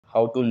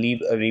How to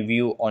leave a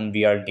review on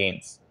VR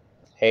games.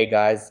 Hey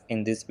guys,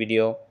 in this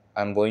video,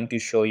 I'm going to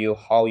show you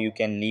how you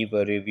can leave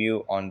a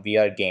review on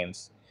VR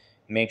games.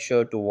 Make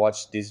sure to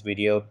watch this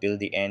video till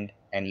the end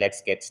and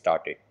let's get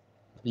started.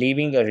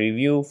 Leaving a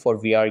review for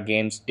VR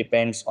games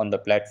depends on the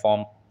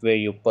platform where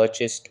you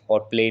purchased or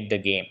played the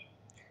game.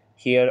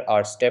 Here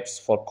are steps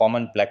for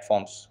common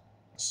platforms.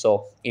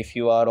 So, if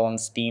you are on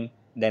Steam,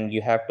 then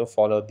you have to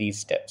follow these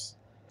steps.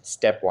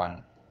 Step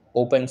 1.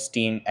 Open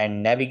Steam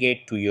and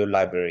navigate to your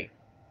library.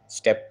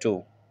 Step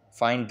 2.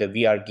 Find the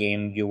VR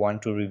game you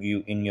want to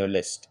review in your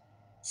list.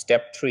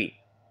 Step 3.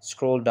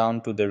 Scroll down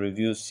to the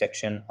reviews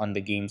section on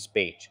the game's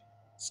page.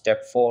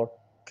 Step 4.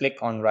 Click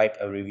on Write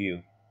a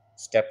review.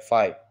 Step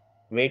 5.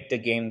 Rate the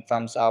game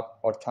thumbs up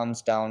or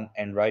thumbs down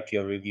and write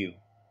your review.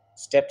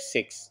 Step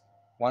 6.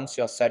 Once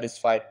you're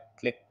satisfied,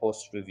 click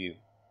Post Review.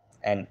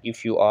 And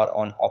if you are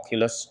on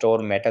Oculus Store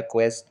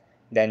MetaQuest,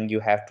 then you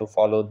have to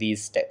follow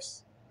these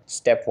steps.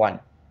 Step 1.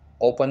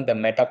 Open the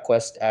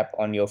MetaQuest app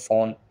on your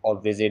phone or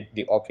visit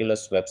the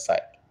Oculus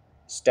website.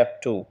 Step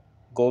 2.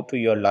 Go to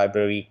your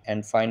library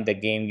and find the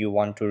game you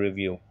want to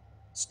review.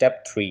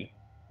 Step 3.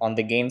 On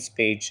the games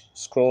page,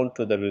 scroll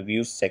to the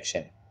reviews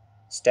section.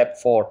 Step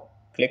 4.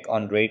 Click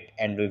on Rate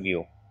and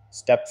Review.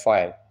 Step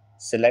 5.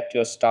 Select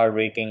your star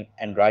rating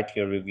and write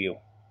your review.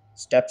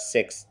 Step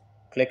 6.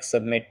 Click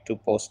Submit to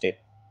post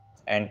it.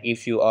 And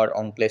if you are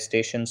on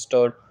PlayStation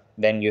Store,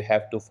 then you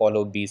have to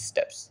follow these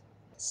steps.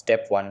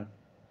 Step 1.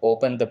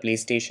 Open the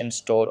PlayStation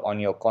Store on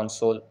your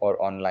console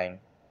or online.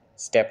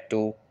 Step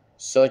 2.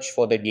 Search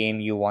for the game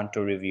you want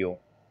to review.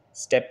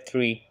 Step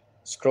 3.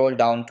 Scroll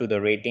down to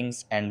the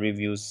ratings and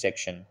reviews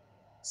section.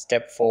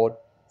 Step 4.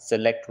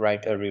 Select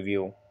Write a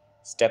review.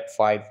 Step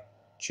 5.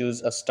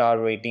 Choose a star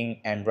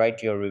rating and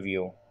write your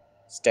review.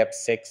 Step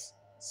 6.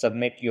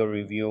 Submit your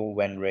review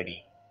when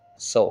ready.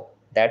 So,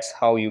 that's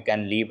how you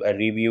can leave a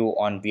review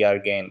on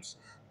VR games.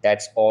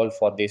 That's all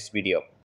for this video.